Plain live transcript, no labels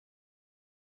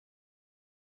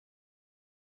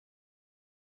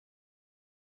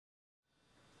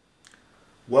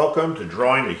Welcome to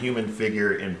drawing a human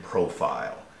figure in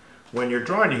profile. When you're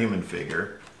drawing a human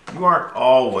figure, you aren't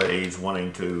always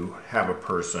wanting to have a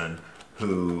person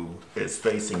who is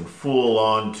facing full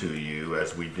on to you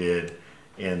as we did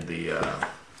in the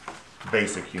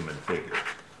basic human figure,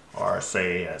 or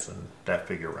say as in that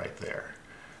figure right there.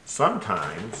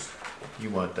 Sometimes you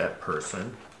want that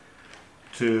person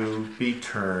to be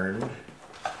turned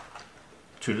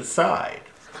to the side,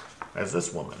 as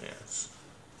this woman is.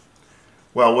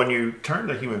 Well, when you turn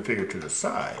the human figure to the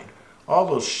side, all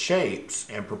those shapes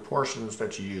and proportions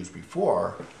that you used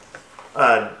before,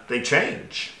 they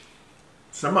change.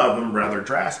 Some of them rather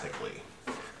drastically.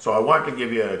 So I want to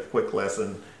give you a quick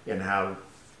lesson in how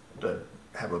to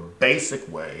have a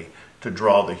basic way to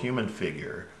draw the human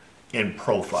figure in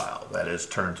profile, that is,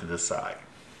 turned to the side.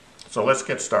 So let's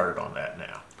get started on that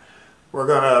now. We're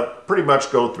going to pretty much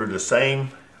go through the same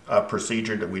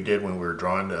procedure that we did when we were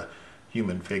drawing the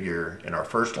human figure in our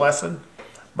first lesson,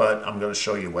 but I'm going to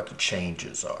show you what the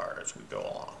changes are as we go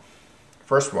along.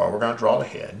 First of all, we're going to draw the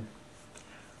head.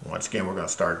 Once again, we're going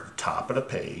to start at the top of the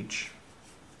page.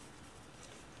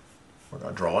 We're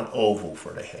going to draw an oval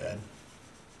for the head.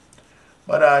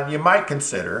 But you might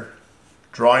consider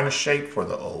drawing a shape for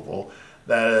the oval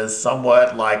that is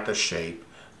somewhat like the shape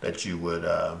that you would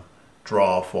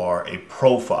draw for a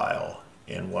profile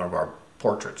in one of our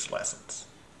portraits lessons.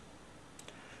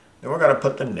 Then we're going to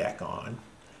put the neck on.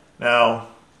 Now,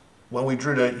 when we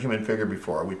drew the human figure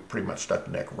before, we pretty much stuck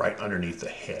the neck right underneath the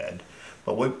head.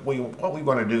 But what we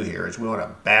want to do here is we want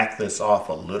to back this off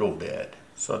a little bit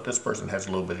so that this person has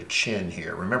a little bit of chin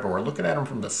here. Remember, we're looking at them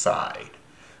from the side.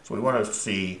 So we want to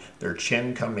see their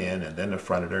chin come in and then the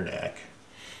front of their neck.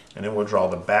 And then we'll draw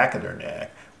the back of their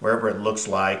neck. Wherever it looks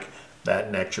like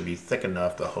that neck should be thick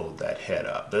enough to hold that head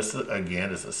up. This, again,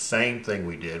 is the same thing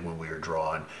we did when we were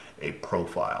drawing a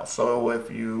profile. So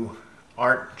if you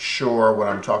aren't sure what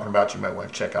I'm talking about, you might want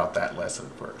to check out that lesson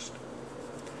first.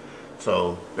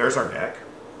 So there's our neck.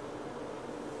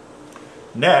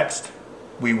 Next,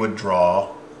 we would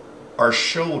draw our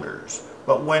shoulders.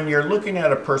 But when you're looking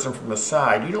at a person from the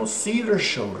side, you don't see their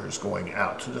shoulders going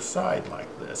out to the side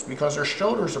like this because their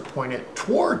shoulders are pointed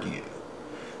toward you.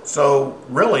 So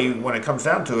really, when it comes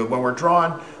down to it, when we're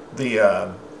drawing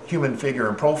the human figure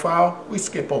in profile, we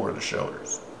skip over the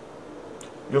shoulders.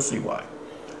 You'll see why.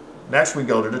 Next, we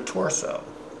go to the torso.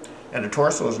 And the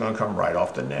torso is going to come right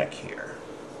off the neck here.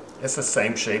 It's the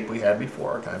same shape we had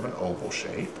before, kind of an oval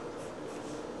shape.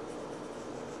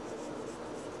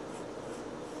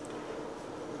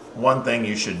 One thing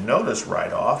you should notice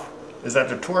right off is that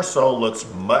the torso looks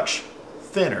much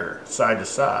thinner side to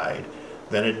side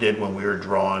than it did when we were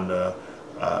drawing the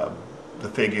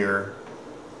figure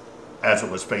as it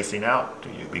was facing out to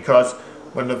you. Because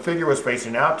when the figure was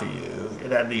facing out to you,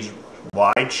 it had these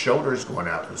wide shoulders going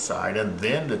out to the side, and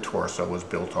then the torso was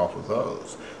built off of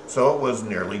those. So it was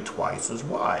nearly twice as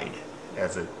wide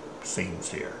as it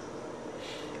seems here.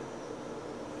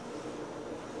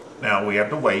 Now we have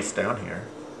the waist down here,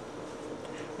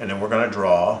 and then we're going to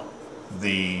draw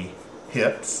the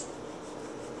hips,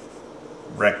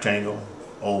 rectangle,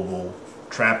 oval,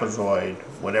 trapezoid,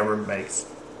 whatever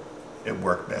makes it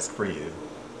work best for you.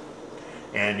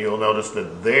 And you'll notice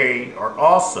that they are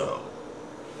also,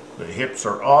 the hips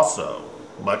are also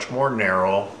much more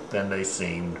narrow than they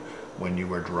seemed when you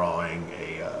were drawing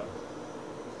a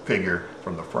figure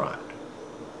from the front.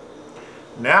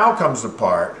 Now comes the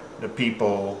part that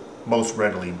people most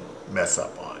readily mess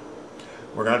up on.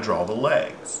 We're going to draw the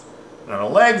legs. Now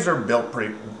the legs are built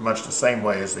pretty much the same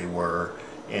way as they were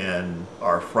in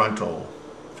our frontal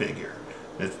figure.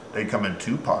 They come in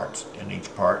two parts, and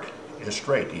each part is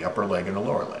straight, the upper leg and the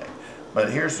lower leg.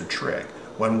 But here's the trick.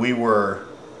 When we were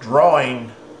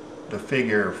drawing the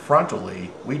figure frontally,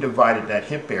 we divided that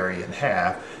hip area in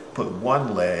half, put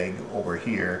one leg over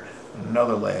here,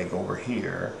 another leg over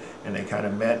here, and they kind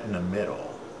of met in the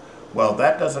middle. Well,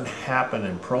 that doesn't happen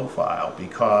in profile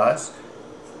because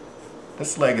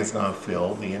this leg is going to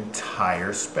fill the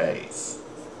entire space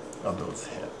of those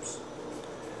hips.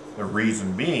 The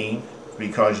reason being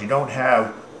because you don't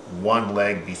have one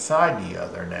leg beside the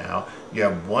other now. You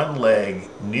have one leg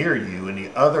near you and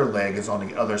the other leg is on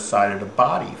the other side of the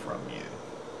body from you.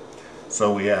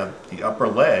 So we have the upper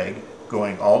leg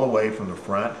going all the way from the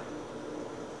front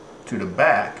to the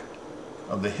back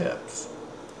of the hips,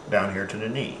 down here to the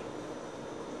knee.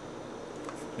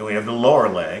 Then we have the lower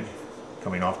leg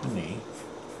coming off the knee.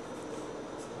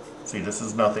 See, this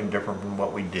is nothing different from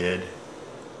what we did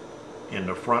in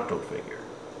the frontal figure.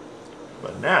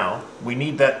 But now, we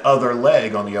need that other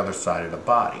leg on the other side of the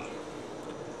body.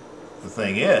 The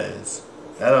thing is,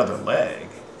 that other leg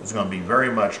is going to be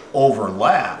very much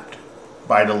overlapped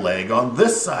by the leg on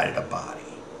this side of the body.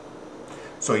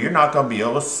 So you're not going to be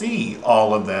able to see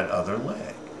all of that other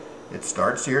leg. It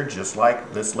starts here just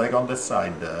like this leg on this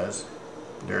side does.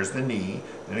 There's the knee,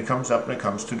 then it comes up and it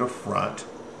comes to the front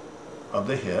of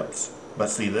the hips. But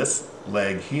see, this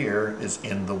leg here is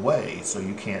in the way, so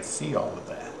you can't see all of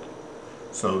that.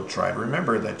 So try to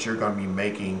remember that you're going to be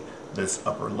making this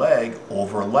upper leg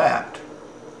overlapped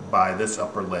by this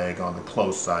upper leg on the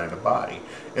close side of the body.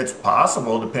 It's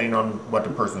possible, depending on what the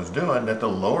person is doing, that the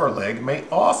lower leg may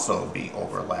also be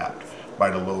overlapped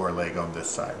by the lower leg on this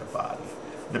side of the body.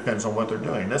 Depends on what they're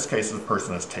doing. In this case, the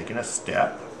person is taking a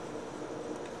step,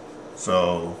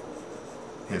 so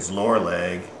his lower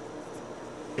leg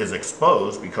is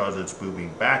exposed because it's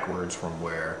moving backwards from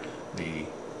where the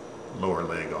lower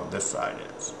leg on this side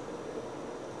is.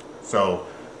 So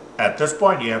at this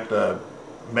point, you have to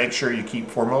make sure you keep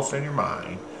foremost in your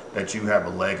mind that you have a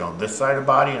leg on this side of the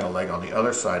body and a leg on the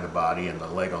other side of the body, and the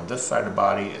leg on this side of the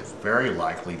body is very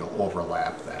likely to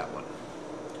overlap that one.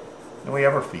 Then we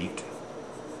have our feet.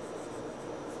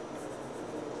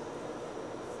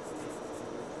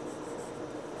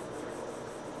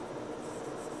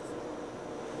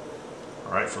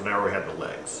 All right, so now we have the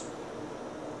legs.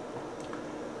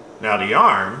 Now the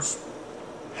arms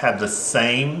have the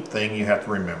same thing you have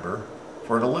to remember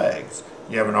for the legs.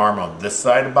 You have an arm on this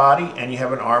side of the body and you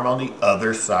have an arm on the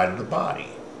other side of the body.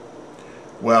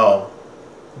 Well,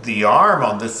 the arm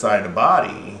on this side of the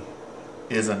body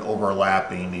isn't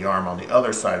overlapping the arm on the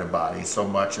other side of the body so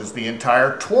much as the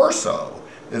entire torso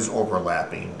is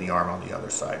overlapping the arm on the other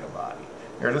side of the body.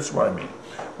 Here, this is what I mean.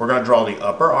 We're going to draw the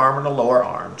upper arm and the lower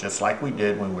arm, just like we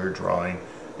did when we were drawing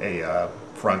a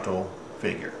frontal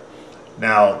figure.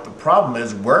 Now, the problem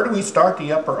is, where do we start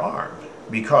the upper arm?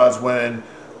 Because when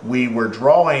we were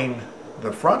drawing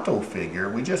the frontal figure,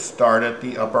 we just started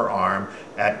the upper arm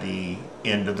at the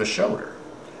end of the shoulder.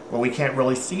 Well, we can't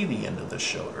really see the end of the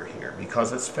shoulder here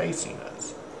because it's facing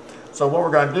us. So what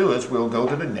we're going to do is we'll go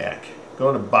to the neck,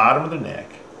 go to the bottom of the neck,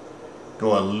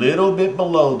 go a little bit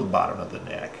below the bottom of the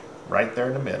neck, right there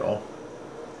in the middle.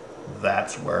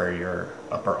 That's where your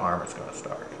upper arm is going to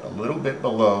start. A little bit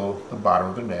below the bottom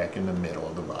of the neck in the middle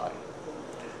of the body.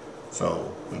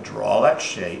 So we draw that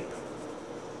shape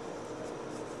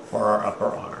for our upper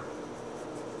arm.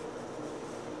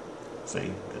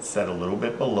 See, it's set a little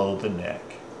bit below the neck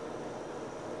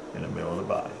in the middle of the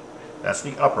body. That's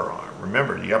the upper arm.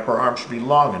 Remember, the upper arm should be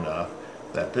long enough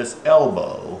that this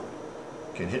elbow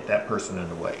can hit that person in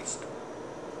the waist.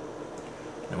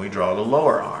 Then we draw the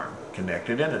lower arm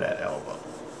connected into that elbow.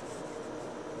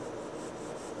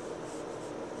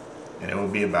 And it will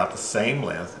be about the same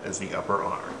length as the upper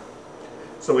arm.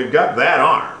 So we've got that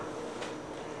arm.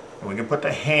 And we can put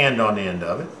the hand on the end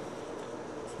of it.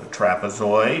 The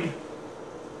trapezoid.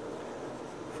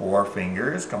 4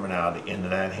 fingers coming out of the end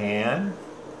of that hand.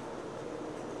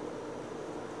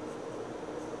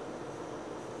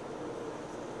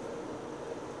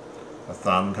 A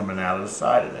thumb coming out of the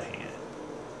side of the hand.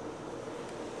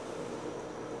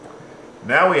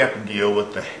 Now we have to deal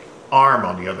with the arm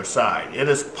on the other side. It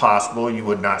is possible you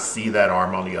would not see that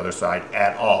arm on the other side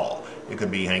at all. It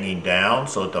could be hanging down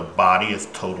so that the body is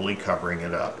totally covering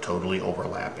it up, totally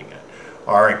overlapping it.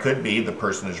 Or it could be the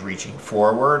person is reaching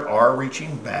forward or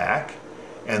reaching back,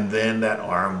 and then that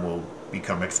arm will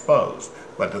become exposed.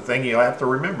 But the thing you have to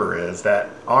remember is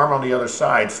that arm on the other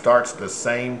side starts the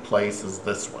same place as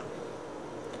this one.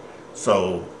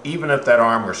 So even if that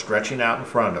arm were stretching out in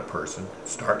front of a person, it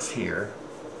starts here,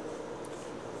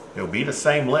 it'll be the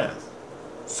same length.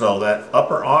 So that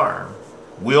upper arm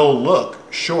will look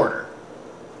shorter.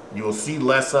 You will see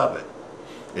less of it.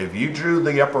 If you drew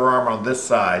the upper arm on this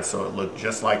side so it looked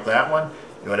just like that one,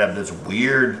 it would have this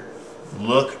weird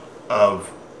look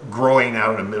of growing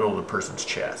out in the middle of the person's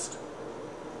chest.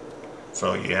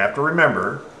 So you have to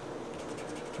remember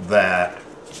that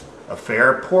a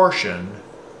fair portion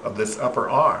of this upper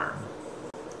arm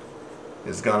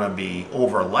is going to be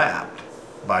overlapped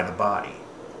by the body.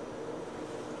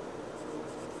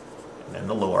 And then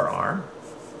the lower arm.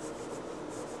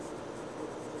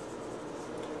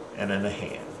 And then the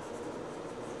hand.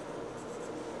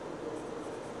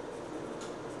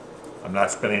 I'm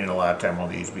not spending a lot of time on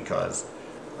these because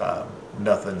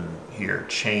nothing here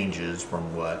changes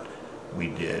from what we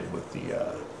did with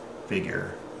the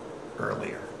figure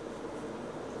earlier.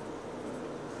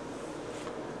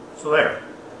 So there.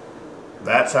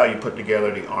 That's how you put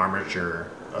together the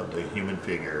armature of the human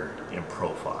figure in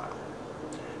profile.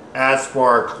 As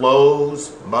for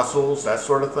clothes, muscles, that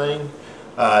sort of thing,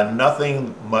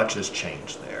 nothing much has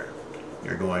changed there.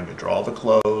 You're going to draw the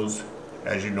clothes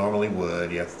as you normally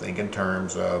would. You have to think in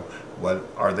terms of what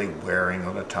are they wearing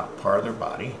on the top part of their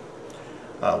body.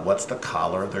 What's the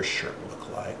collar of their shirt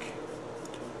look like?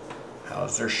 How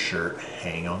does their shirt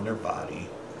hang on their body?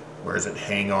 Where does it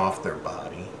hang off their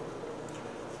body?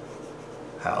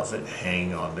 How does it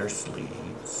hang on their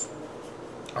sleeves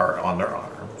or on their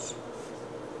arms?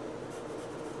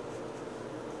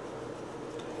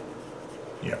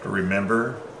 You have to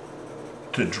remember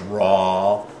to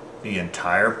draw the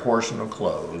entire portion of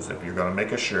clothes. If you're going to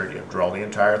make a shirt, you have to draw the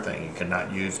entire thing. You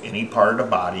cannot use any part of the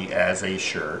body as a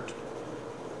shirt.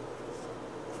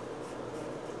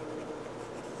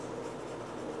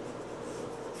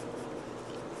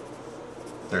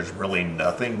 There's really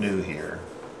nothing new here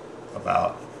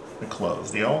about the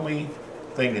clothes. The only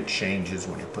thing that changes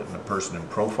when you're putting a person in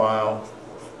profile,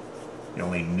 the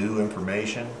only new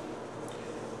information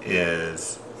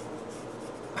is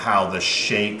how the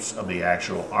shapes of the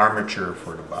actual armature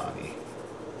for the body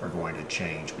are going to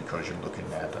change because you're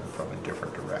looking at them from a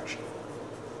different direction.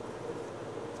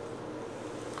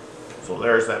 So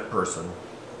there's that person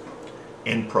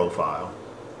in profile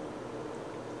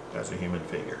as a human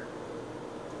figure.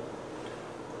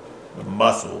 The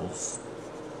muscles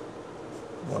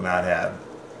will not have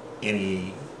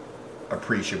any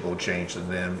appreciable change to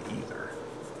them either.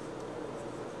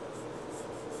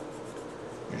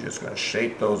 You're just going to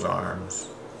shape those arms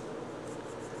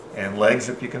and legs,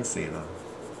 if you can see them,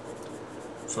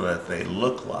 so that they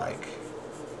look like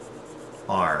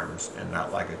arms and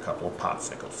not like a couple of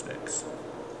popsicle sticks.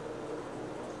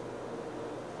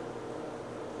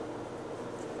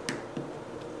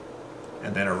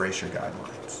 And then erase your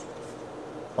guidelines.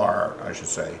 Or, I should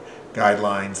say,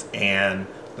 guidelines and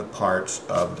the parts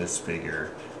of this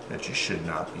figure that you should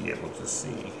not be able to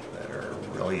see, that are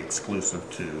really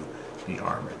exclusive to the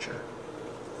armature.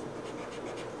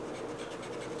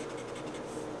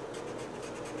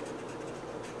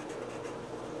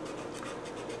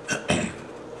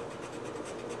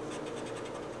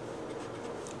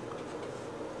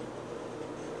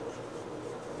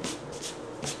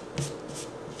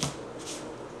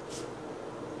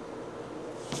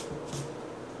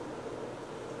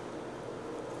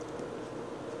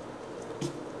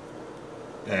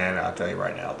 And I'll tell you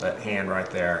right now, that hand right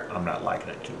there, I'm not liking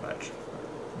it too much.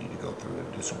 Need to go through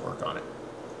and do some work on it.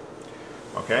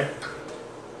 Okay?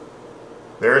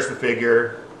 There's the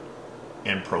figure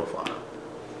in profile.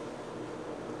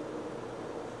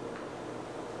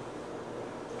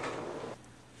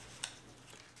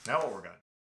 Now what we're going to